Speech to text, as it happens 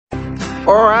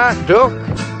Alright, Duck.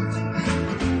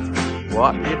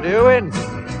 What you doing?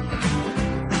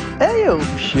 Hey, old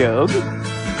Shug.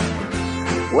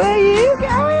 Where you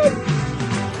going?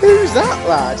 Who's that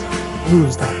lad?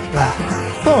 Who's that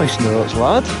lad? Voice notes,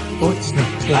 lad. What's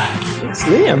that lad? It's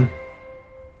Liam.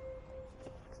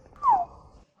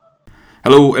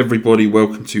 Hello everybody,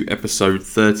 welcome to episode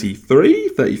 33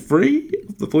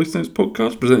 of the Voice Notes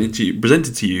podcast,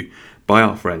 presented to you by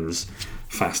our friends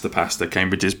Faster Pasta,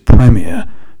 Cambridge's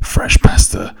premier fresh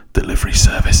pasta delivery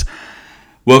service.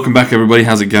 Welcome back everybody,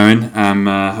 how's it going?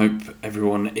 Hope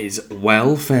everyone is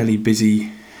well, fairly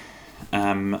busy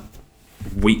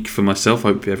week for myself.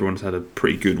 Hope everyone's had a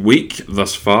pretty good week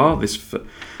thus far.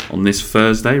 On this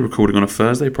Thursday, recording on a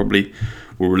Thursday, probably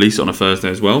will release it on a Thursday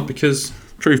as well, because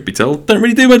truth be told, don't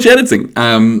really do much editing.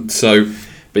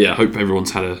 But yeah, I hope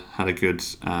everyone's had a good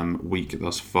week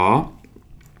thus far.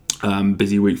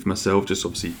 Busy week for myself, just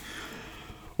obviously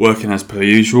working as per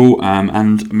usual,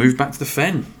 and moved back to the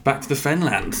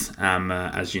Fenland.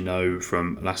 As you know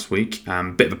from last week,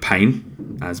 bit of a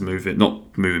pain as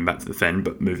not moving back to the Fen,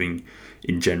 but moving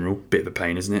in general, bit of a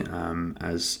pain, isn't it?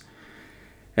 As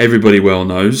everybody well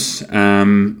knows. But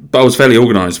I was fairly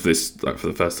organised for this, like for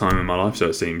the first time in my life, so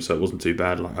it seems. So it wasn't too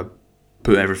bad. Like I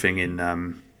put everything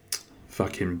in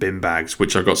fucking bin bags,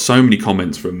 which I got so many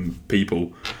comments from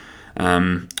people,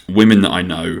 women that I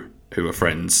know who are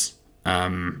friends.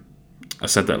 I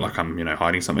said that like I'm,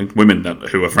 hiding something. Women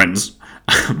who are friends,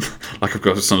 like I've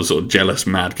got some sort of jealous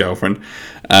mad girlfriend.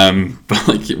 But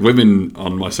like women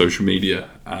on my social media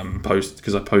post,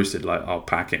 because I posted like our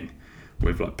packing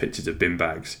with like pictures of bin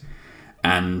bags,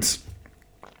 and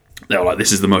they were like,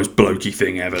 "This is the most blokey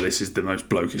thing ever. This is the most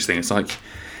blokish thing." It's like,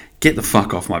 get the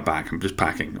fuck off my back. I'm just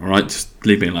packing. All right, just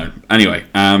leave me alone. Anyway,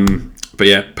 but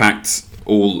yeah, packed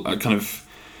all kind of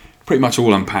pretty much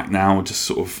all unpacked now. Just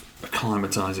sort of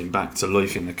acclimatising back to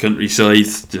life in the countryside.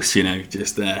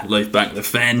 Just there, life back in the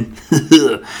Fen.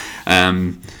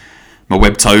 My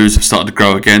web toes have started to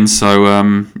grow again, so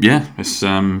yeah, it's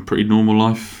pretty normal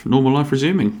life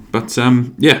resuming. But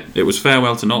yeah, it was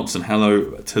farewell to Notts and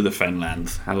hello to the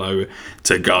Fenland, hello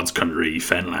to God's country,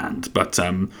 Fenland. But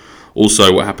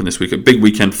also, what happened this week? A big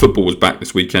weekend. Football was back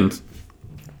this weekend,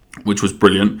 which was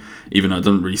brilliant. Even though it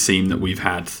doesn't really seem that we've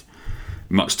had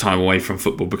much time away from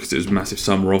football because it was a massive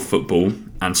summer of football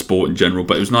and sport in general.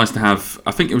 But it was nice to have.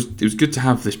 I think it was good to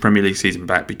have this Premier League season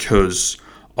back because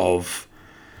of.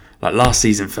 Like last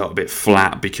season felt a bit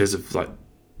flat because of like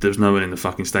there was no one in the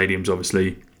fucking stadiums,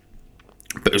 obviously.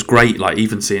 But it was great, like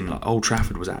even seeing like Old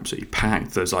Trafford was absolutely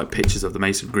packed. There's like pictures of the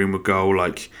Mason Greenwood goal,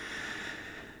 like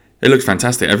it looked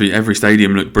fantastic. Every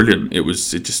stadium looked brilliant. It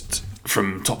just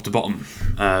from top to bottom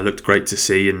looked great to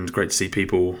see, and great to see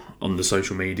people on the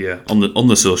social media, on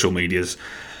the social medias,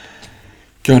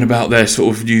 going about their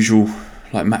sort of usual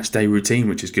like match day routine,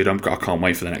 which is good. I can't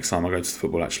wait for the next time I go to the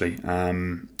football. Actually, I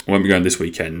won't be going this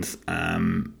weekend,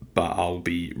 but I'll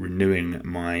be renewing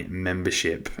my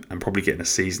membership and probably getting a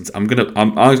season. I'm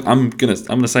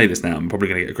gonna say this now. I'm probably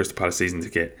gonna get a Crystal Palace season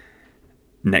ticket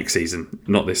next season,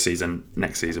 not this season,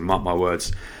 next season. Mark my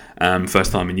words.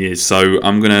 First time in years, so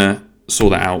I'm gonna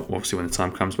sort that out. Obviously, when the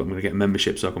time comes, but I'm gonna get a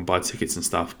membership so I can buy tickets and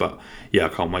stuff. But yeah, I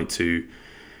can't wait to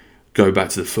go back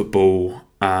to the football.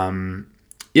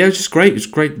 Yeah, it was just great. It was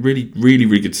great, really, really,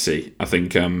 really good to see. I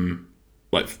think, it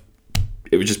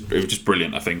was just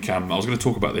brilliant. I think I was going to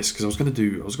talk about this because I was going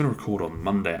to record on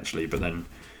Monday actually, but then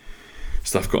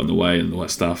stuff got in the way and all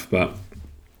that stuff. But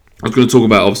I was going to talk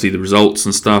about obviously the results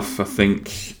and stuff. I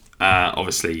think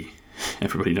obviously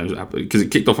everybody knows what happened because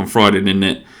it kicked off on Friday, didn't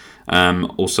it?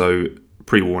 Also,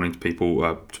 pre-warning to people: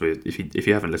 if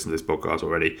you haven't listened to this podcast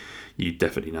already, you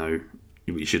definitely know.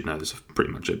 You should know this is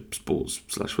pretty much a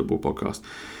sports/football podcast.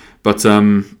 But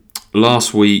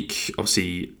last week,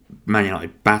 obviously, Man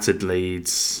United battered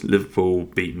Leeds. Liverpool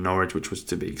beat Norwich, which was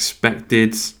to be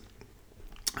expected.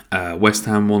 West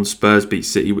Ham won. Spurs beat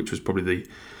City, which was probably the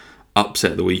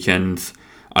upset of the weekend.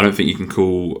 I don't think you can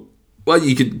call. Well,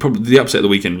 you could probably. The upset of the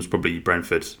weekend was probably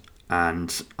Brentford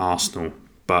and Arsenal,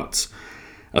 but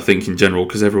I think in general,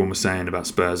 because everyone was saying about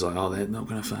Spurs, like, oh, they're not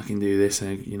going to fucking do this.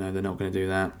 They're not going to do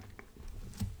that.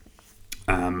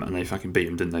 And they fucking beat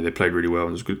them, didn't they? They played really well, and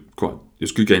it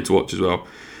was a good game to watch as well.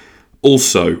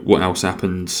 Also, what else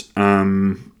happened?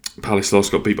 Palace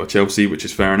lost, got beat by Chelsea, which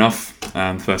is fair enough.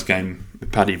 First game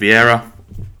with Paddy Vieira.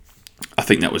 I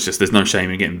think that was just, there's no shame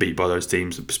in getting beat by those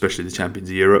teams, especially the champions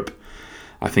of Europe.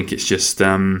 I think it's just,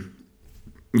 those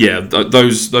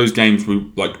games,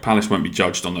 like Palace won't be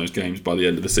judged on those games by the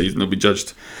end of the season. They'll be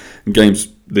judged in games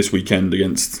this weekend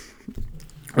against,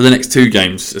 or the next two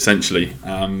games, essentially.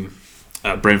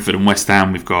 Brentford and West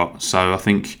Ham we've got. So I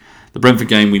think The Brentford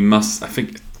game, we must. I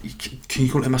think. Can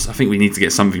you call it a must? I think we need to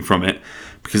get something from it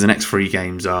because the next 3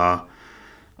 games are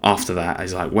after that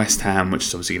is like West Ham, which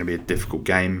is obviously going to be a difficult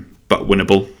game but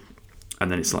winnable, and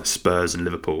then it's like Spurs and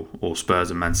Liverpool or Spurs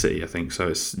and Man City. I think so.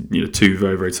 It's 2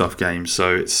 very very tough games.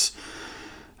 So it's.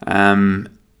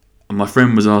 My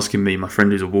friend was asking me. My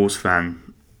friend who's a Wolves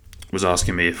fan was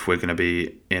asking me if we're going to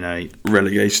be in a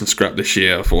relegation scrap this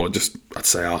year. I thought I'd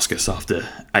say ask us after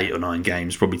 8 or 9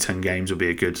 games. Probably 10 games will be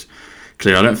a good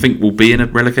clear. I don't think we'll be in a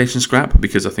relegation scrap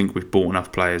because I think we've bought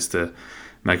enough players to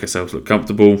make ourselves look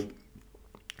comfortable,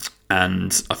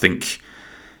 and I think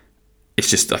it's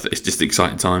just an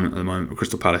exciting time at the moment with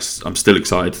Crystal Palace. I'm still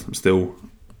excited. I'm still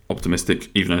optimistic,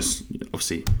 even though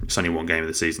obviously it's only 1 game of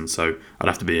the season, so I'd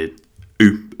have to be a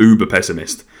uber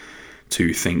pessimist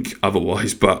to think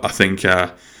otherwise. But I think,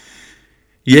 like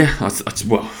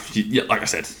I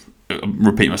said, I'm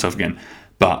repeating myself again,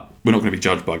 but we're not going to be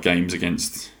judged by games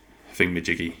against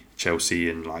thingamajiggy Chelsea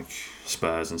and like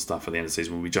Spurs and stuff at the end of the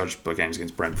season. We'll be judged by games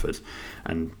against Brentford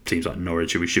and teams like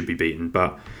Norwich who we should be beaten.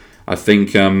 But I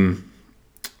think, I'm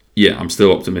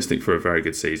still optimistic for a very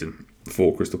good season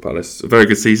for Crystal Palace. A very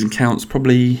good season counts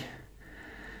probably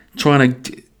trying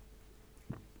to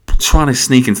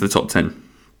sneak into the top 10.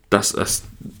 That's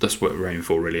what we're aiming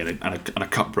for, really, and a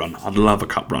cup run. I'd love a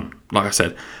cup run. Like I've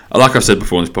said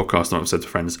before on this podcast, and I've said to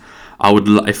friends, I would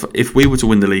if we were to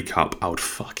win the League Cup, I would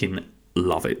fucking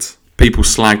love it. People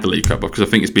slag the League Cup because I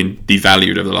think it's been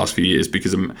devalued over the last few years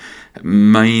because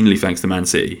mainly thanks to Man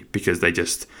City, because they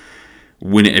just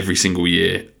win it every single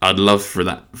year. I'd love for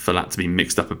that to be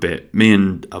mixed up a bit. Me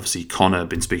and obviously Connor have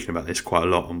been speaking about this quite a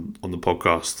lot on the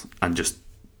podcast and just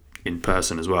in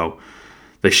person as well.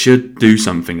 They should do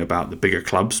something about the bigger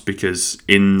clubs because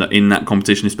in that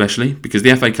competition especially, because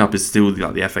the FA Cup is still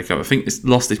like the FA Cup. I think it's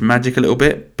lost its magic a little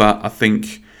bit, but I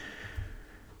think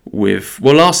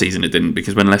last season it didn't,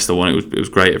 because when Leicester won it was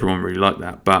great. Everyone really liked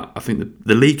that. But I think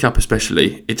the League Cup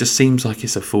especially, it just seems like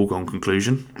it's a foregone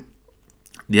conclusion.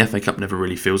 The FA Cup never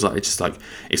really feels like it's just like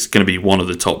it's going to be one of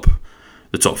the top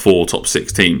 4, top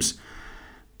 6 teams.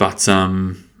 But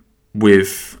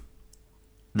with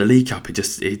the League Cup, it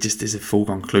just is a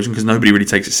foregone conclusion because nobody really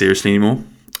takes it seriously anymore.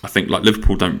 I think like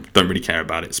Liverpool don't really care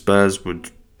about it. Spurs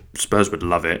would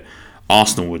love it.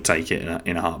 Arsenal would take it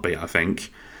in a heartbeat, I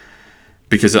think,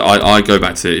 because I go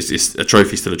back to it's a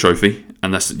trophy still a trophy,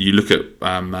 and that's, you look at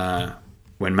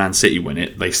when Man City win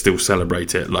it, they still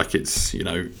celebrate it like it's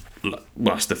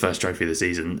it's the first trophy of the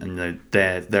season, and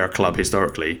they're a club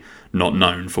historically not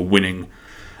known for winning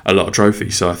a lot of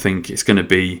trophies. So I think it's going to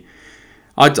be.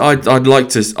 I'd like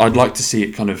to see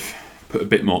it kind of put a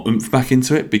bit more oomph back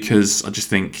into it, because I just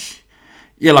think,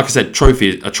 like I said, a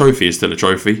trophy is still a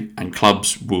trophy, and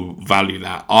clubs will value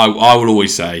that. I will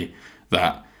always say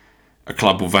that a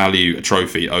club will value a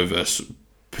trophy over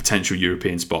potential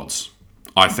European spots.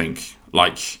 I think,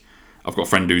 like, I've got a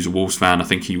friend who's a Wolves fan. I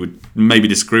think he would maybe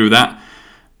disagree with that,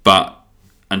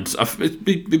 and it'd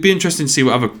be interesting to see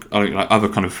what other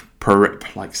kind of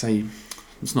say.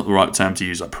 It's not the right term to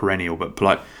use, like perennial, but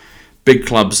like big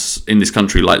clubs in this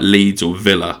country, like Leeds or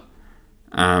Villa,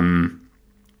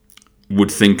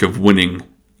 would think of winning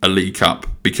a League Cup,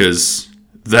 because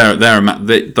those. I'm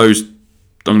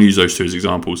going to use those 2 as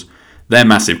examples. They're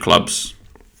massive clubs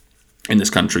in this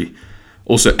country.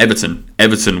 Also,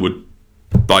 Everton would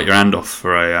bite your hand off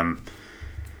for a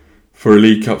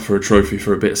League Cup, for a trophy,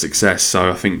 for a bit of success. So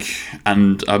I think,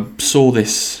 and I saw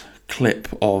this clip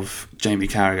of Jamie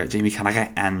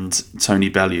Carragher and Tony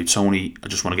Bellew. Tony, I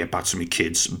just want to get back to my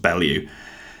kids, Bellew.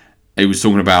 He was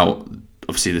talking about,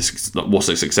 obviously, what's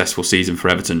a successful season for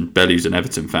Everton. Bellew's an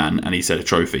Everton fan, and he said a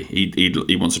trophy.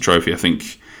 He wants a trophy. I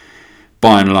think,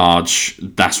 by and large,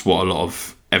 that's what a lot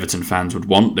of Everton fans would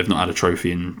want. They've not had a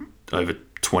trophy in over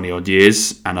 20 odd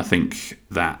years, and I think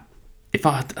that if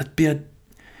I'd be a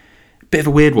bit of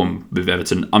a weird one with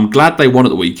Everton. I'm glad they won at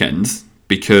the weekend,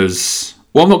 because,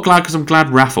 well, I'm not glad because I'm glad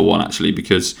Rafa won, actually,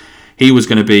 because he was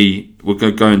going to be, we're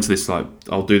going to go into this, like,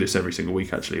 I'll do this every single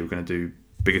week, actually. We're going to do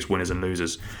biggest winners and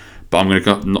losers, but I'm going to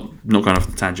go, not going off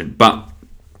the tangent, but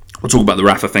we'll talk about the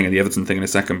Rafa thing and the Everton thing in a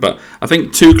second. But I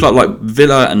think 2 clubs like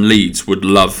Villa and Leeds would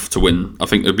love to win. I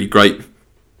think it would be great.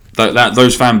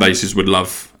 Those fan bases would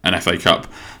love an FA Cup,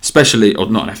 especially, or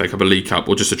not an FA Cup, a League Cup,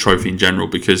 or just a trophy in general,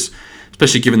 because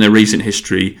especially given their recent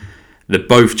history, they're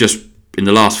both just, in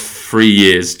the last 3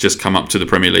 years, just come up to the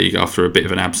Premier League after a bit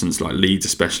of an absence, like Leeds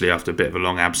especially after a bit of a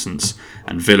long absence,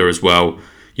 and Villa as well.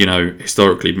 You know,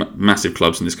 historically massive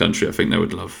clubs in this country. I think they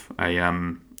would love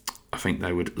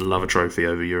a trophy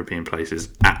over European places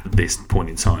at this point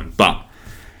in time. But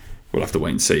we'll have to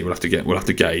wait and see. We'll have to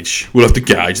gauge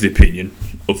the opinion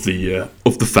of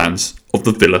the fans, of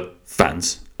the Villa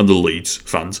fans and the Leeds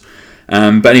fans.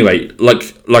 But anyway,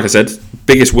 like I said,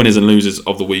 biggest winners and losers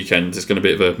of the weekend. It's going to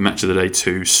be a bit of a match of the day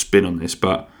 2 spin on this,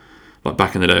 but like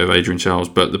back in the day of Adrian Charles.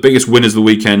 But the biggest winners of the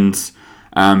weekend,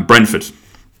 Brentford.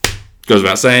 Goes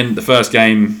without saying, the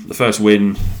first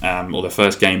win, or the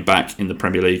first game back in the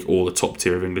Premier League or the top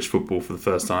tier of English football for the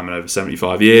first time in over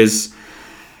 75 years.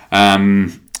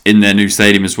 In their new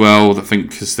stadium as well. I think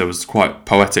because there was quite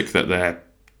poetic that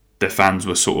their fans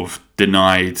were sort of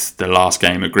denied their last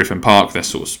game at Griffin Park, their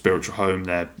sort of spiritual home,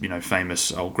 their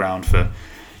famous old ground for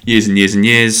years and years and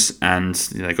years, and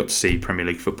they got to see Premier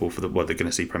League football they're going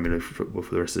to see Premier League football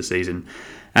for the rest of the season,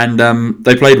 and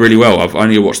they played really well. I've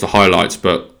only watched the highlights,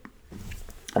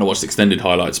 and I watched extended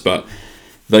highlights, but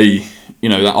that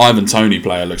Ivan Toney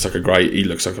player looks like a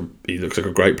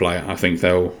great player. I think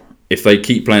if they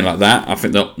keep playing like that, I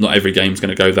think that not every game's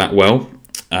going to go that well.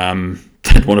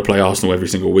 They'd want to play Arsenal every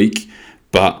single week,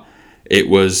 but they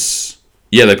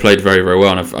played very, very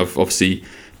well, and I've obviously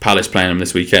Palace playing them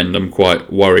this weekend. I'm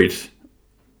quite worried.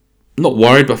 Not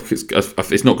worried, but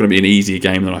it's not going to be an easier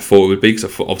game than I thought it would be,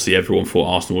 because obviously everyone thought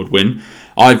Arsenal would win.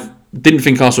 I didn't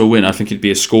think Arsenal would win. I think it'd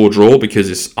be a score draw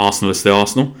because Arsenal is still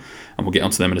Arsenal, and we'll get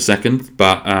onto them in a second.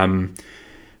 But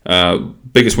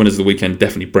biggest winners of the weekend,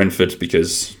 definitely Brentford,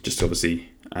 because just obviously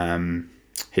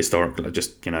historical,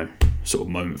 just sort of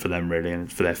moment for them really,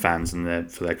 and for their fans and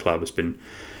for their club. It's been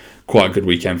quite a good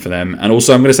weekend for them. And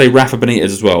also I'm going to say Rafa Benitez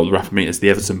as well. Rafa Benitez, the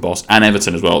Everton boss, and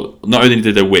Everton as well. Not only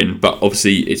did they win, but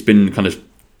obviously it's been kind of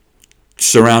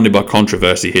surrounded by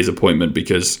controversy, his appointment,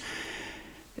 because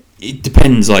it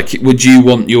depends. Like, would you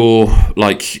want your,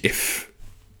 like, if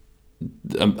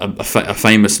a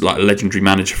famous, like, legendary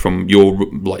manager from your,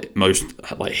 like, most,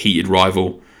 like, heated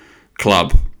rival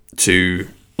club to,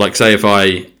 like, say if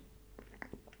I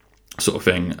sort of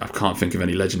thing, I can't think of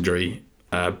any legendary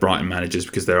Brighton managers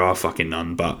because there are fucking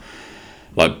none, but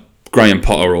like Graham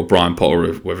Potter or Brian Potter,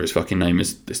 or whatever his fucking name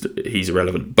is, he's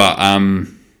irrelevant. But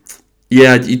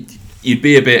you'd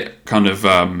be a bit kind of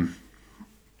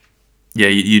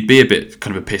you'd be a bit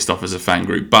kind of pissed off as a fan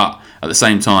group. But at the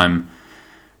same time,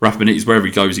 Rafa Benitez, wherever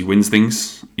he goes, he wins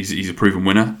things. He's a proven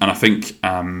winner, and I think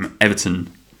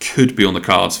Everton could be on the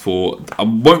cards for. I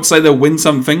won't say they'll win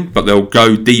something, but they'll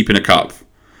go deep in a cup.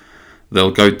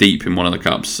 They'll go deep in one of the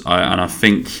cups, and I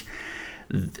think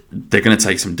they're going to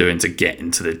take some doing to get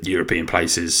into the European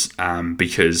places,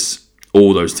 because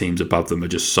all those teams above them are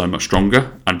just so much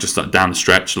stronger, and just like down the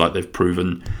stretch, like they've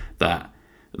proven that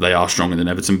they are stronger than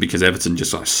Everton, because Everton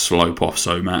just like slope off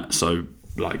so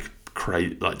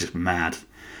just mad.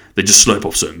 They just slope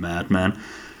off so mad, man.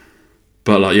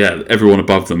 But like, yeah, everyone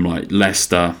above them, like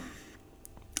Leicester,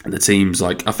 and the teams,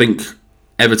 like, I think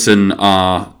Everton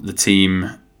are the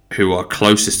team who are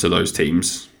closest to those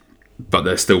teams, but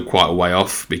they're still quite a way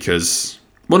off, because,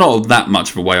 well, not that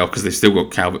much of a way off, because they've still got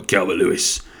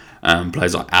Calvert-Lewis,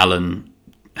 players like Allen,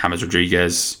 James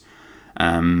Rodriguez,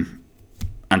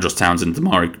 Andros Townsend,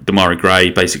 Damari Gray,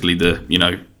 basically the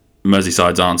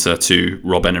Merseyside's answer to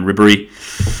Robben and Ribéry.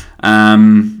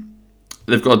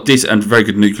 They've got a decent and very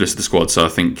good nucleus of the squad, so I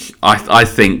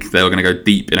think they're going to go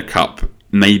deep in a cup,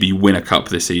 maybe win a cup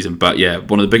this season. But yeah,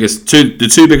 one of the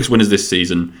two biggest winners this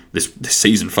season.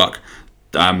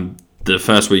 The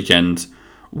first weekend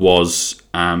was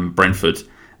Brentford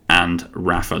and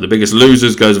Rafa. The biggest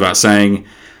losers, goes without saying,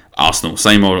 Arsenal.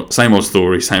 Same old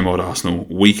story, same old Arsenal.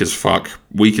 Weak as fuck,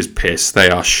 weak as piss. They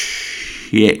are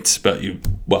shit. But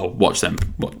watch them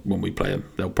when we play them.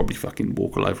 They'll probably fucking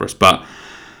walk all over us. But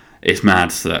it's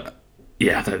mad that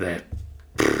they're.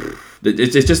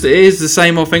 It is the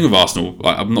same old thing with Arsenal.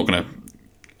 I'm not going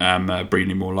to breathe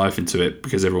any more life into it,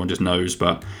 because everyone just knows.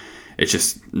 But it's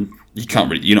just,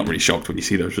 you're not really shocked when you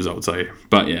see those results, are you?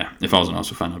 But yeah, if I was an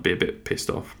Arsenal fan, I'd be a bit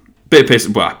pissed off. Bit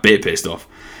pissed off.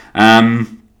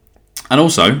 And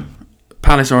also,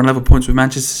 Palace are on level points with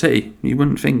Manchester City. You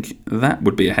wouldn't think that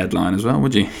would be a headline as well,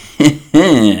 would you?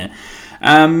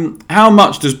 How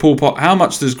much does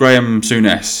Graham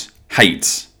Souness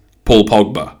hate Paul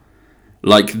Pogba?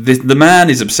 Like, the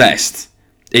man is obsessed.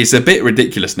 It's a bit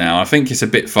ridiculous now. I think it's a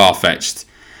bit far-fetched.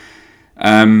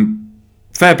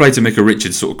 Fair play to Micah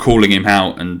Richards, sort of calling him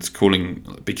out and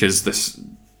because this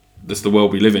the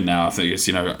world we live in now. I think it's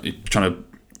trying to,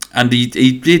 and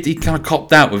he kind of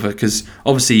copped out with it, because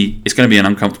obviously it's going to be an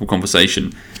uncomfortable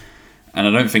conversation, and I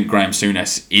don't think Graham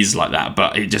Souness is like that.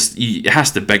 But it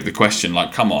has to beg the question,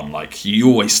 like, come on, like, you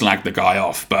always slag the guy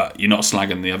off, but you're not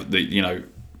slagging the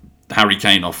Harry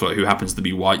Kane off, who happens to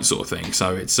be white, sort of thing.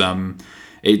 So it's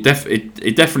it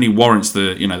definitely warrants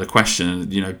the question,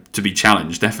 to be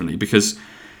challenged, definitely, because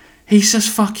he's just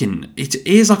fucking. He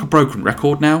is like a broken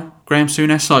record now, Graham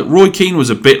Souness. Like Roy Keane was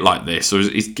a bit like this, or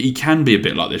he can be a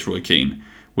bit like this, Roy Keane,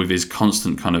 with his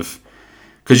constant kind of.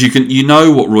 Because you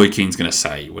know what Roy Keane's going to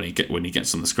say when he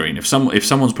gets on the screen. If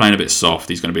someone's playing a bit soft,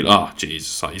 he's going to be like, oh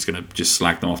Jesus, like he's going to just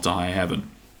slag them off to high heaven.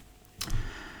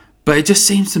 But it just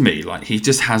seems to me like he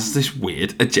just has this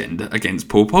weird agenda against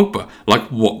Paul Pogba. Like,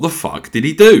 what the fuck did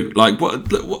he do? Like, what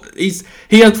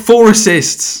he had 4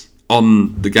 assists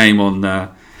on the game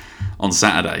on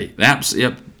Saturday. They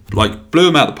absolutely blew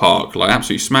him out of the park. Like,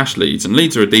 absolutely smashed Leeds, and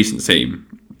Leeds are a decent team.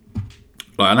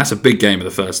 Like, and that's a big game of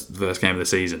the first game of the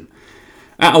season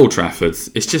at Old Trafford.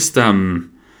 It's just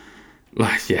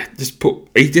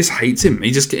he just hates him.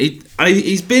 He's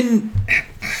been.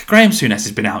 Graham Souness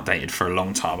has been outdated for a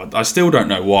long time. I still don't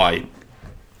know why.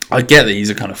 I get that he's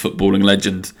a kind of footballing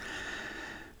legend,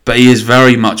 but he is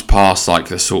very much past like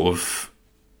the sort of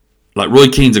like Roy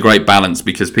Keane's a great balance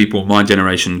because people of my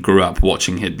generation grew up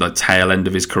watching the tail end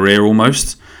of his career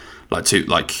almost. I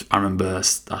remember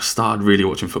I started really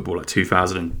watching football like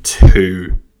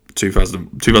 2001,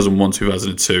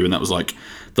 2002, and that was like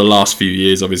the last few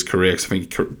years of his career. Because I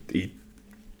think he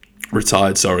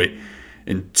retired.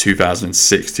 In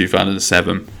 2006,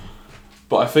 2007.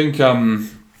 But I think Graham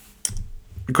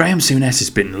Souness has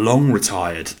been long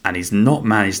retired, and he's not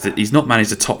managed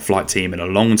a top flight team in a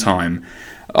long time.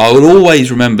 I will always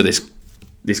remember this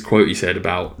quote he said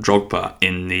about Drogba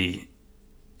in the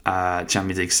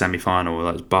Champions League semi-final.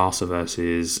 That was Barca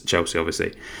versus Chelsea,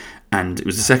 obviously, and it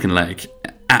was the second leg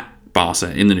at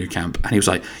Barca in the new camp, and he was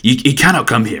like, he cannot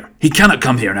come here. He cannot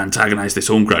come here and antagonise this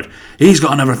home crowd. He's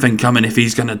got another thing coming if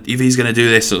he's gonna do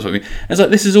this sort of thing. It's like,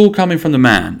 this is all coming from the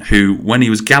man who, when he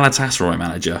was Galatasaray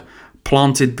manager,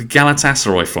 planted the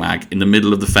Galatasaray flag in the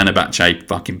middle of the Fenerbahce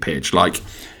fucking pitch. Like,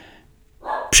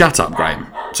 shut up, Graham.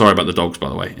 Sorry about the dogs, by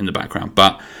the way, in the background.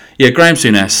 But yeah, Graham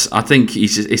Souness, I think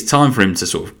it's time for him to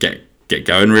sort of get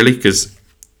going, really, because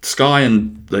Sky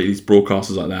and these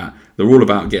broadcasters like that, they're all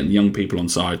about getting young people on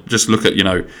side. Just look at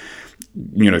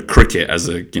cricket as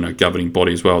a governing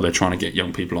body as well. They're trying to get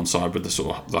young people on side with the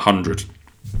sort of the 100.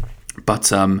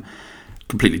 But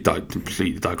completely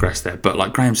digress there. But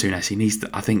like Graham Souness,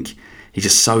 I think he's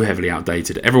just so heavily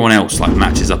outdated. Everyone else like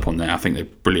matches up on there. I think they're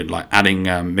brilliant. Like adding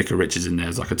Mika Richards in there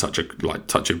is like a touch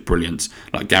of brilliance.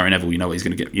 Like Gary Neville, you know what he's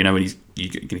going to get. You know what you're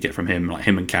going to get from him. Like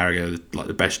him and Carragher, like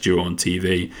the best duo on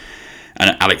TV.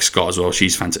 And Alex Scott as well.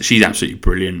 She's fantastic. She's absolutely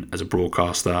brilliant as a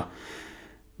broadcaster.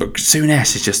 But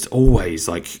Souness is just always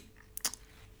like, he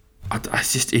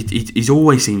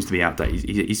always seems to be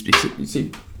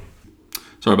outdated.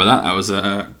 Sorry about that. I was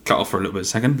cut off for a little bit of a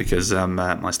second because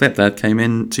my stepdad came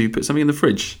in to put something in the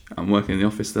fridge. I'm working in the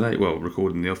office today. Well,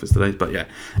 recording in the office today. But yeah.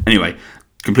 Anyway,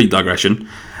 complete digression.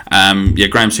 Graham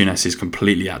Souness is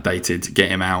completely outdated. Get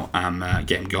him out.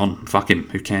 Get him gone. Fuck him.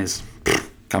 Who cares?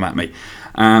 Come at me.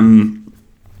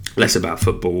 Less about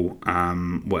football.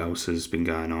 What else has been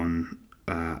going on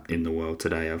in the world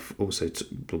today? I've also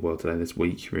the world today this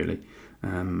week, really.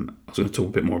 I was going to talk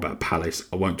a bit more about Palace.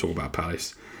 I won't talk about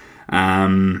Palace.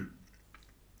 I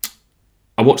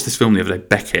watched this film the other day,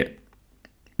 Beckett,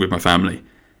 with my family.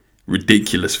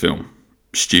 Ridiculous film.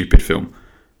 Stupid film.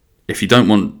 If you don't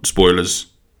want spoilers,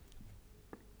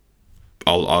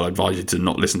 I'll advise you to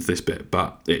not listen to this bit.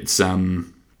 But it's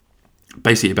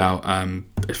basically about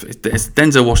it's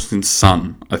Denzel Washington's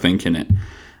son, I think, in it,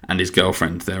 and his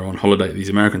girlfriend. They're on holiday. These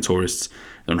American tourists,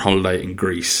 they're on holiday in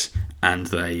Greece, and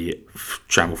they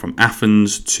travel from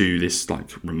Athens to this like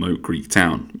remote Greek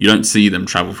town. You don't see them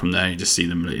travel from there. You just see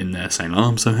them in there saying, "Oh,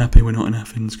 I'm so happy we're not in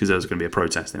Athens," because there was going to be a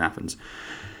protest in Athens.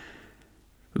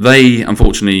 They,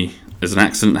 unfortunately, as an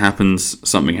accident happens,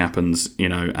 something happens,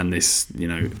 and this,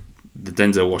 the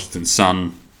Denzel Washington's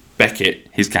son, Beckett,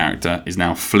 his character, is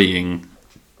now fleeing.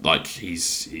 Like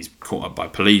he's caught up by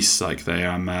police. Like they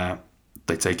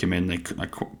take him in. They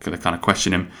kind of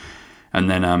question him,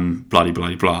 and then bloody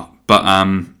blah. But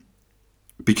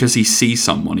because he sees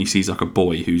like a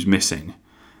boy who's missing.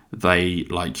 They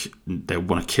want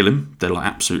to kill him. They're like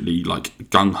absolutely like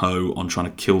gung ho on trying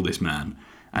to kill this man,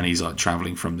 and he's like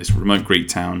traveling from this remote Greek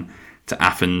town to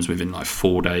Athens within like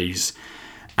 4 days.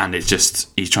 And it's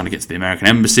just, he's trying to get to the American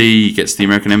embassy. He gets to the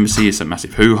American embassy. It's a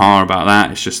massive hoo-ha about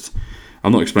that. It's just,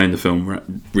 I'm not explaining the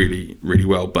film really, really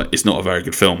well, but it's not a very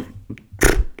good film.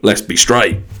 Let's be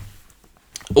straight.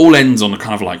 All ends on a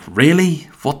kind of like, really?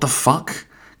 What the fuck?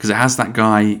 Because it has that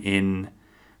guy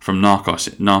from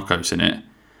Narcos in it.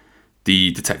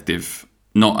 The detective.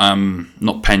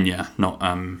 Not Pena, not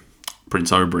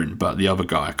Prince Oberyn, but the other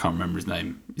guy. I can't remember his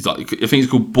name. He's like, I think he's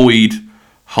called Boyd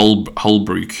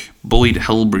Boyd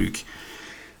Holbrook.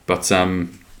 But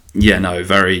yeah, no, a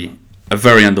very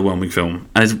underwhelming film,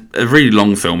 and it's a really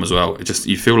long film as well. It just,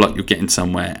 you feel like you're getting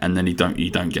somewhere, and then you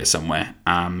don't get somewhere,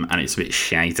 and it's a bit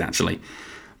shite actually.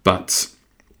 But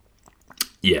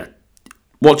yeah,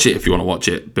 watch it if you want to watch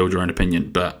it, build your own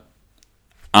opinion. But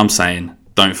I'm saying,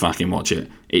 don't fucking watch it.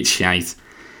 It's shite.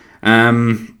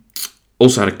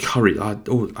 Also had a curry. I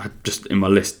just in my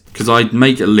list, because I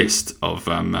make a list of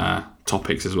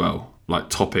topics as well, like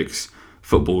topics.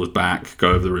 Football was back.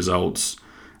 Go over the results.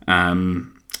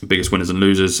 Biggest winners and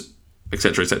losers,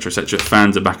 etc., etc., etc.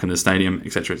 Fans are back in the stadium,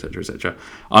 etc., etc., etc.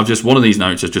 I've just, one of these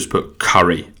notes has just put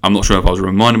curry. I'm not sure if I was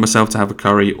reminding myself to have a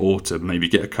curry or to maybe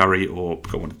get a curry, or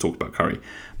I want to talk about curry.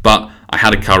 But I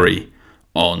had a curry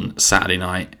on Saturday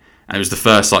night, and it was the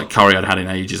first curry I'd had in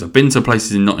ages. I've been to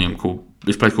places in Nottingham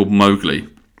called Mowgli,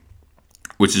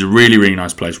 which is a really, really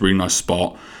nice place, really nice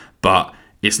spot, but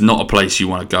it's not a place you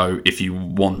want to go if you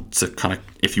want a curry,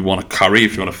 if you want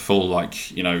a full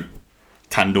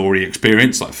tandoori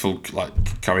experience, full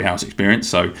curry house experience.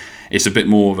 So it's a bit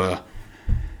more of a,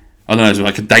 I don't know, it's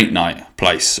like a date night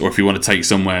place, or if you want to take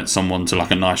someone to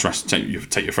a nice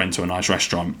restaurant, take your friend to a nice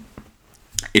restaurant.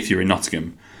 If you're in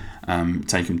Nottingham,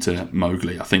 take him to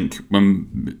Mowgli. I think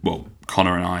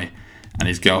Connor and I and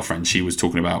his girlfriend, she was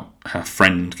talking about her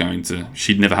friend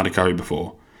she'd never had a curry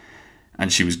before,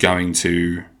 and she was going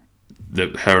to,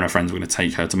 her and her friends were going to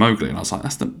take her to Mowgli, and I was like,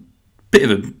 that's the bit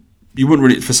of a, you wouldn't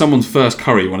really, for someone's first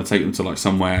curry, you want to take them to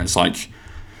somewhere it's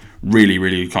really,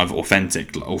 really kind of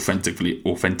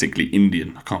authentically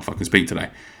Indian. I can't fucking speak today,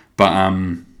 but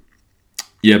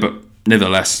yeah, but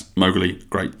nevertheless, Mowgli,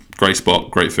 great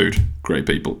spot, great food, great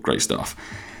people, great stuff.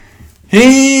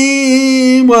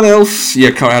 Hey, what else?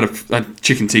 Yeah, I had a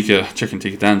chicken tikka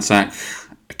dansak,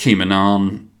 a keema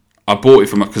naan. I bought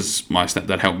it because my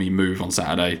stepdad helped me move on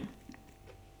Saturday.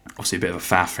 Obviously, a bit of a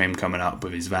faff for him coming up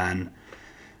with his van,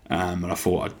 and I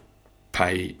thought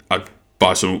I'd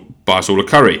buy us all a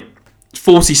curry. It's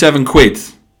 47 quid.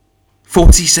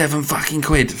 47 fucking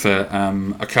quid for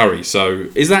a curry. So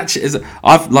is that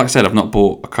I've not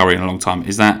bought a curry in a long time.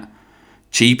 Is that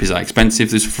cheap? Is that expensive?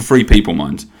 This is for 3 people,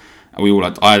 mind.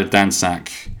 And I had a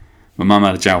dansak. My mum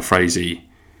had a jalfrezi.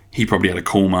 He probably had a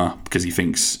korma because he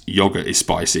thinks yogurt is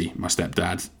spicy, my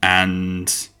stepdad.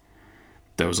 And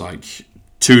there was 2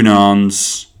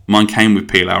 naans. Mine came with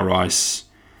pilau rice.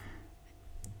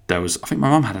 I think my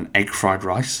mum had an egg fried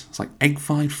rice. It's egg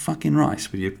fried fucking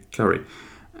rice with your curry.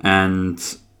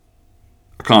 And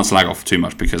I can't slag off too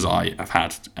much because I have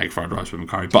had egg fried rice with my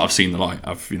curry. But I've seen the light.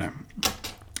 I've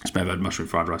never had mushroom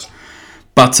fried rice.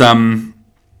 But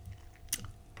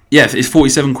yeah, it's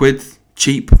 47 quid.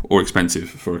 Cheap or expensive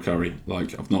for a curry?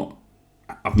 I've not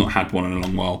had one in a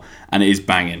long while, and it is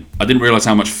banging. I didn't realise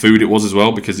how much food it was as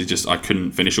well, because I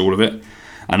couldn't finish all of it.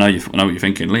 I know what you're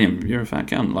thinking, Liam. You're a fat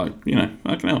cunt,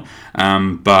 fucking hell.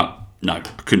 But no, I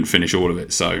couldn't finish all of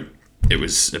it, so it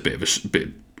was a bit.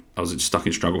 I was stuck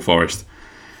in struggle forest.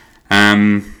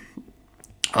 Other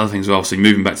things, obviously,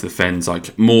 moving back to the Fens,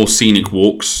 more scenic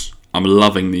walks. I'm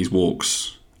loving these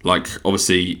walks.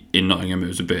 Obviously, in Nottingham, it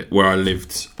was a bit where I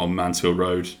lived on Mansfield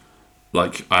Road.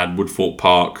 I had Woodfort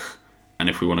Park, and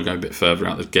if we want to go a bit further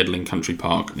out, there's Gedling Country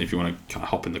Park. And if you want to kind of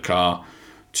hop in the car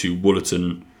to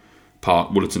Woollerton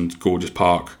Park, Woollerton's gorgeous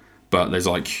park. But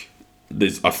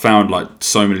I found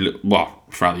so many,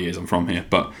 throughout the years I'm from here,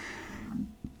 but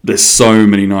there's so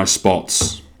many nice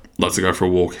spots. To go for a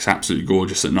walk. It's absolutely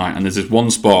gorgeous at night. And there's this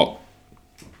one spot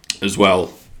as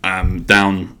well,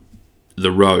 down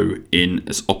the row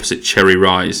it's opposite Cherry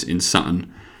Rise in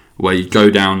Sutton, where you go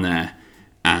down there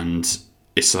and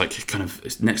it's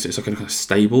it's next to it's kind of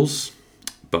stables,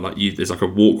 but there's a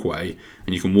walkway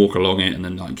and you can walk along it and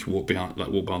then walk behind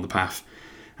the path,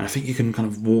 and I think you can kind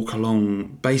of walk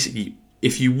along. Basically,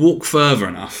 if you walk further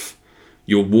enough,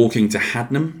 you're walking to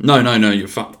Hadnam. No, you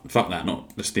fuck that,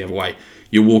 not just the other way.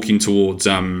 You're walking towards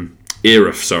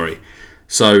Erith, sorry.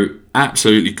 So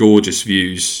absolutely gorgeous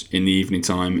views in the evening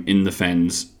time in the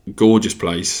Fens. Gorgeous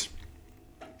place.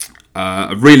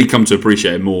 I've really come to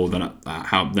appreciate it more than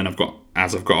I've got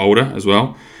as I've got older as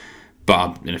well.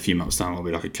 But in a few months' time, I'll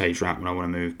be like a cage rat when I want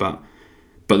to move. But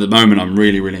at the moment, I'm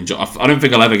really, really enjoying. I don't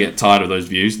think I'll ever get tired of those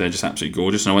views. They're just absolutely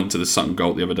gorgeous. And I went to the Sutton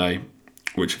Gulp the other day,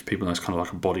 which, if people know, is kind of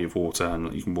like a body of water,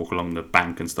 and you can walk along the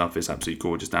bank and stuff. It's absolutely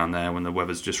gorgeous down there when the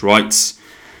weather's just right.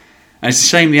 And it's a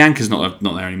shame the anchor's not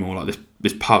there anymore.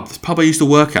 This pub I used to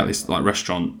work at, this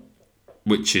restaurant,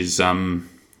 which is no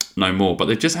more. But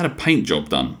they've just had a paint job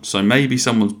done, so maybe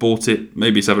someone's bought it.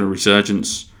 Maybe it's having a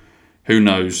resurgence. Who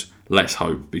knows? Let's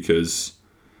hope, because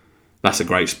that's a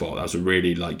great spot. That's a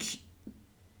really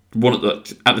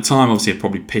at the time, obviously, I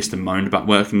probably pissed and moaned about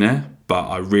working there, but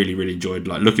I really, really enjoyed.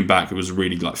 Like looking back, it was a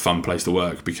really like fun place to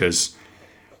work because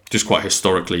just quite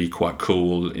historically, quite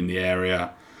cool in the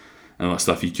area and all that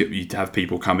stuff. You'd have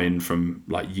people come in from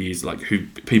like years, like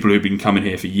people who've been coming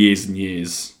here for years and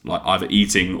years, like either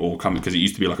eating or coming because it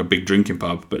used to be like a big drinking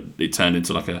pub, but it turned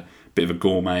into like a bit of a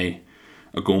gourmet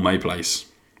place.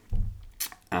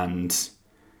 And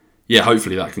yeah,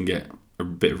 hopefully that can get a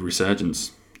bit of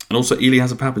resurgence. And also, Ely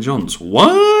has a Papa John's.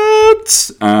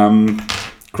 What?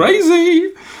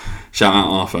 Crazy. Shout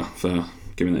out Arthur for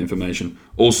giving that information.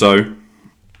 Also,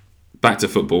 back to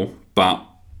football, but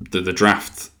the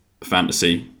draft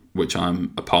fantasy, which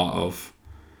I'm a part of,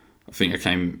 I think I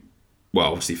came,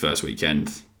 obviously first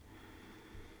weekend.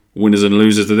 Winners and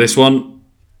losers to this one.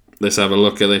 Let's have a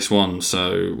look at this one.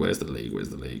 So, where's the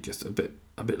league? Just a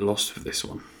bit lost with this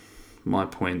one. My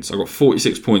points. I got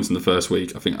 46 points in the first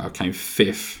week. I think I came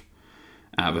fifth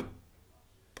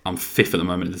I'm fifth at the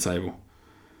moment in the table.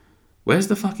 Where's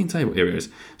the fucking table? Here it is.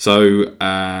 So,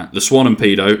 the Swan and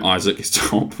Pedo, Isaac is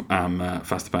top.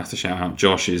 Faster Pasta, shout out.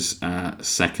 Josh is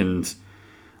second.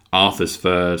 Arthur's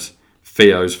third.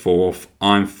 Theo's fourth.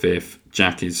 I'm fifth.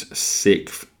 Jack is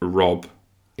sixth. Rob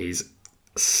is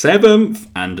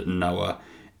seventh. And Noah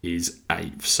is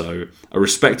eighth. So, a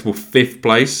respectable fifth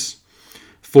place.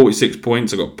 46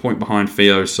 points. I got a point behind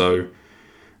Theo, so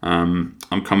I'm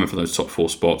coming for those top four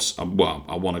spots. I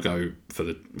want to go for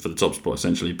the top spot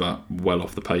essentially, but well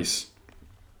off the pace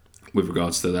with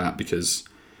regards to that because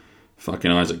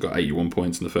fucking Isaac got 81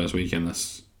 points in the first weekend.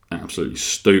 That's absolutely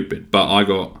stupid. But I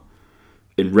got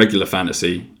in regular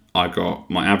fantasy,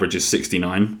 my average is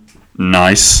 69,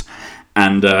 nice,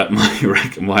 and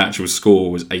my actual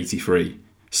score was 83.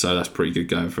 So that's pretty good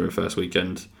going for a first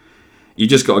weekend. You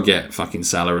just got to get fucking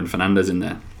Salah and Fernandez in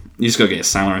there. You just got to get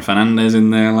Salah and Fernandez in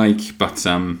there,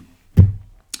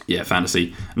 yeah,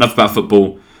 fantasy. Enough about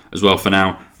football as well for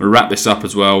now. We'll wrap this up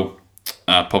as well.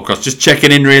 Podcast, just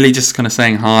checking in really, just kind of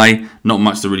saying hi. Not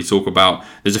much to really talk about.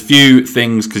 There's a few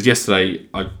things, because yesterday,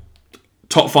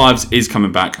 Top Fives is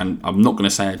coming back, and I'm not going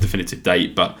to say a definitive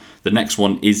date, but the next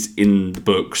one is in the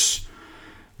books.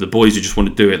 The boys who just want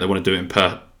to do it, they want to do it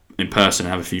in person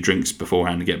and have a few drinks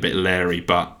beforehand and get a bit leery,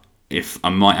 but if I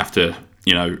might have to,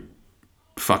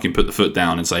 fucking put the foot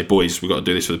down and say, boys, we've got to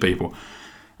do this for the people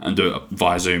and do it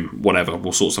via Zoom, whatever,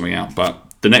 we'll sort something out.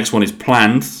 But the next one is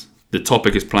planned. The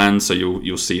topic is planned, so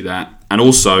you'll see that. And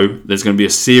also, there's going to be a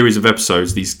series of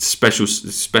episodes, these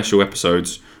special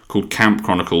episodes called Camp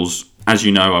Chronicles. As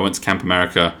you know, I went to Camp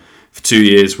America for 2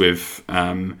 years with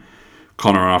Connor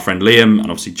and our friend Liam, and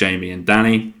obviously Jamie and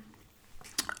Danny.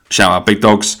 Shout out Big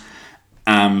Dogs.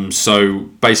 So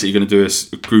basically going to do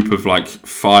a group of like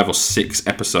 5 or 6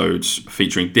 episodes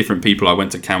featuring different people I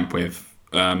went to camp with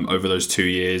over those 2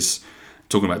 years,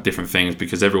 talking about different things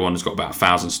because everyone has got about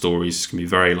 1,000 stories. It's going to be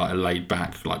very like a laid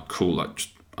back, like cool, I'm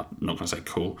not going to say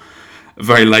cool, a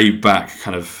very laid back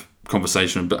kind of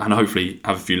conversation, and hopefully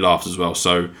have a few laughs as well.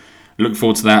 So looking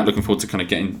forward to that, looking forward to kind of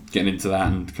getting into that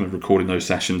and kind of recording those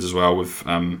sessions as well with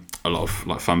a lot of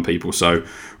like fun people. So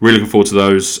really looking forward to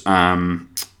those.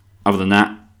 Other than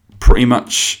that, pretty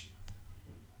much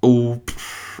all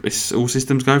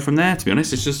systems go from there, to be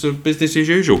honest. It's just a business as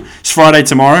usual. It's Friday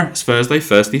tomorrow. It's Thursday.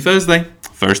 Thursday.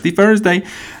 Hope you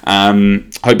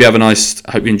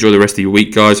enjoy the rest of your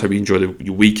week, guys. Hope you enjoy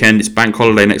your weekend. It's bank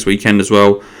holiday next weekend as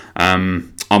well.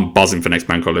 I'm buzzing for next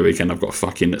bank holiday weekend. I've got a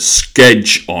fucking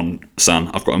schedule on, son.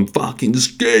 I've got a fucking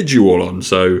schedule on.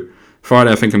 So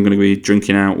Friday, I think I'm going to be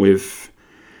drinking out with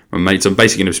my mates. I'm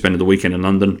basically going to be spending the weekend in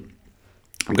London.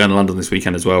 I'm going to London this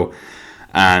weekend as well,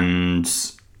 and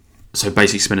so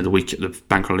basically spending the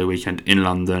bank holiday weekend in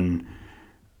London.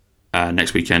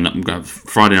 Next weekend,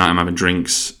 Friday night I'm having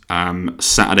drinks.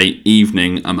 Saturday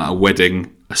evening I'm at a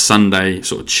wedding. A Sunday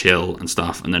sort of chill and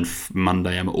stuff, and then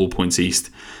Monday I'm at All Points East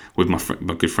with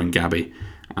my good friend Gabby,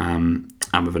 and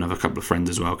with another couple of friends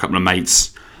as well, a couple of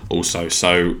mates also.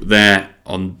 So there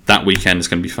on that weekend it's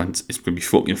going to be fun. It's going to be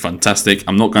fucking fantastic.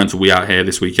 I'm not going to We Out Here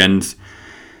this weekend.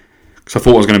 So I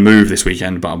thought I was going to move this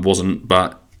weekend, but I wasn't.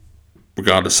 But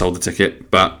regardless, sold the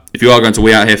ticket. But if you are going to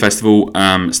We Out Here Festival,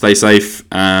 stay safe,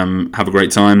 have a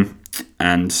great time,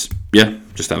 and yeah,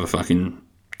 just have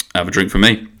a drink for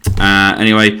me.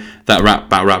 Anyway, that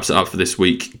wraps it up for this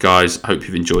week, guys. I hope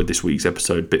you've enjoyed this week's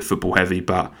episode. A bit football heavy,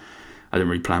 but I didn't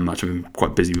really plan much. I've been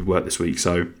quite busy with work this week,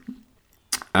 so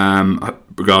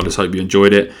regardless, hope you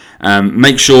enjoyed it.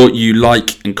 Make sure you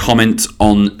like and comment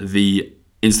on the.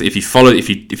 If you follow the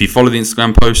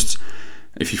Instagram posts,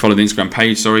 if you follow the Instagram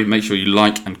page, make sure you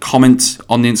like and comment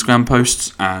on the Instagram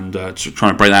posts and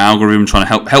trying to break that algorithm, trying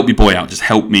to help your boy out. Just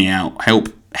help me out. Help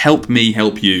help me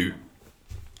help you.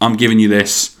 I'm giving you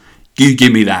this. You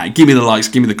give me that. Give me the likes.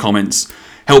 Give me the comments.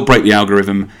 Help break the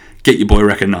algorithm. Get your boy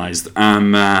recognised.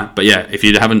 But yeah, if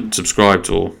you haven't subscribed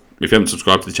to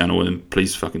the channel, then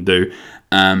please fucking do.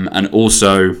 And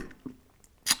also,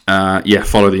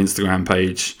 follow the Instagram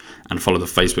page and follow the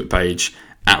Facebook page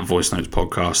at Voice Notes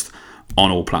Podcast on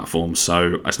all platforms.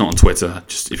 So it's not on Twitter.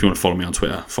 Just if you want to follow me on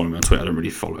Twitter, follow me on Twitter. I don't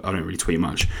really tweet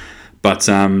much. But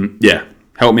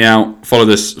help me out. Follow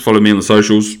me on the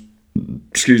socials.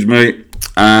 Excuse me.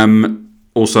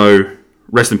 Also,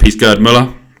 rest in peace, Gerd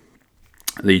Müller,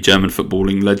 the German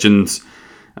footballing legend.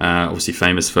 Obviously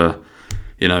famous for,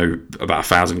 about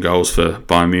 1,000 goals for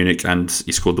Bayern Munich, and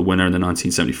he scored the winner in the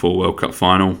 1974 World Cup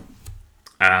final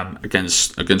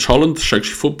against Holland,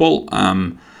 Schalke football.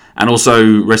 And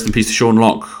also, rest in peace to Sean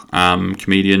Locke,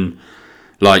 comedian,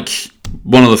 like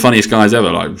one of the funniest guys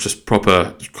ever. Like, just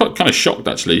proper, kind of shocked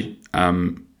actually,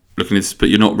 looking at this, but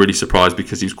you're not really surprised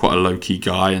because he's quite a low key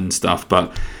guy and stuff.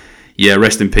 But yeah,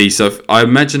 rest in peace. I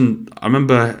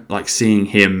remember like seeing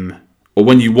him, or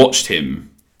when you watched him,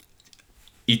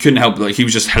 you couldn't help, like, he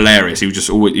was just hilarious. He was just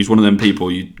always, he's one of them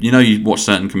people, you watch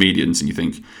certain comedians and you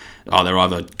think, oh, they're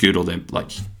either good or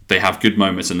they have good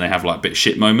moments and they have like a bit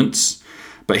shit moments.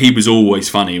 But he was always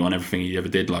funny on everything he ever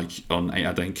did, like on 8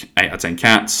 out of 10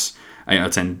 Cats, 8 out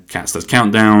of 10 Cats Does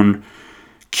Countdown,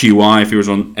 QI if he was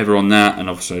ever on that, and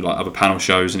obviously like other panel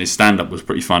shows, and his stand-up was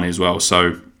pretty funny as well.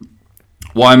 So,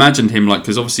 well, I imagined him, like,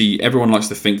 because obviously everyone likes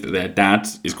to think that their dad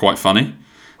is quite funny,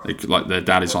 like their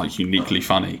dad is like uniquely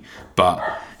funny,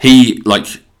 but he like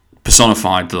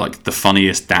personified like the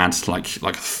funniest dad, like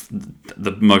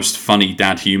the most funny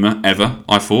dad humor ever.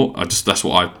 I thought that's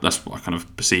what I kind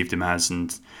of perceived him as,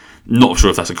 and not sure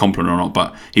if that's a compliment or not,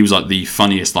 but he was like the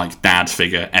funniest like dad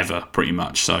figure ever, pretty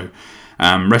much. So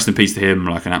rest in peace to him,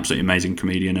 like an absolutely amazing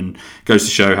comedian, and goes to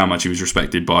show how much he was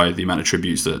respected by the amount of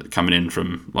tributes that are coming in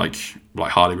from like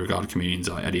highly regarded comedians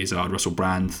like Eddie Izzard, Russell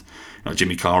Brand, like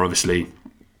Jimmy Carr, obviously,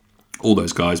 all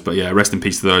those guys. But yeah, rest in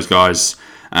peace to those guys.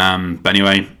 But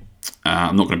anyway,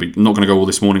 I'm not going to go all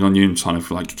this morning on you and kind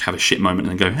of like have a shit moment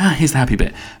and then go, here's the happy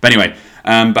bit. But anyway,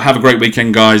 but have a great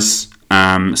weekend, guys.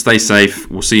 Stay safe.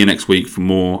 We'll see you next week for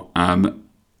more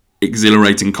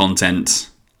exhilarating content,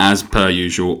 as per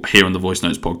usual, here on the Voice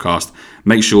Notes Podcast.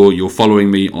 Make sure you're following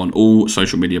me on all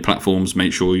social media platforms.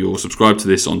 Make sure you're subscribed to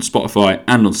this on Spotify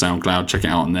and on SoundCloud. Check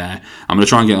it out on there. I'm going to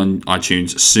try and get on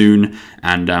iTunes soon.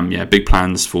 And big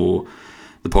plans for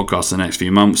the podcast in the next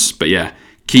few months. But yeah,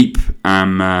 keep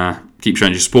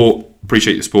showing your support.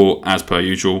 Appreciate your support, as per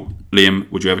usual. Liam,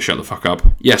 would you ever shut the fuck up?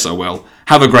 Yes, I will.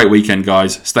 Have a great weekend,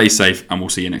 guys. Stay safe, and we'll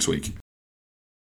see you next week.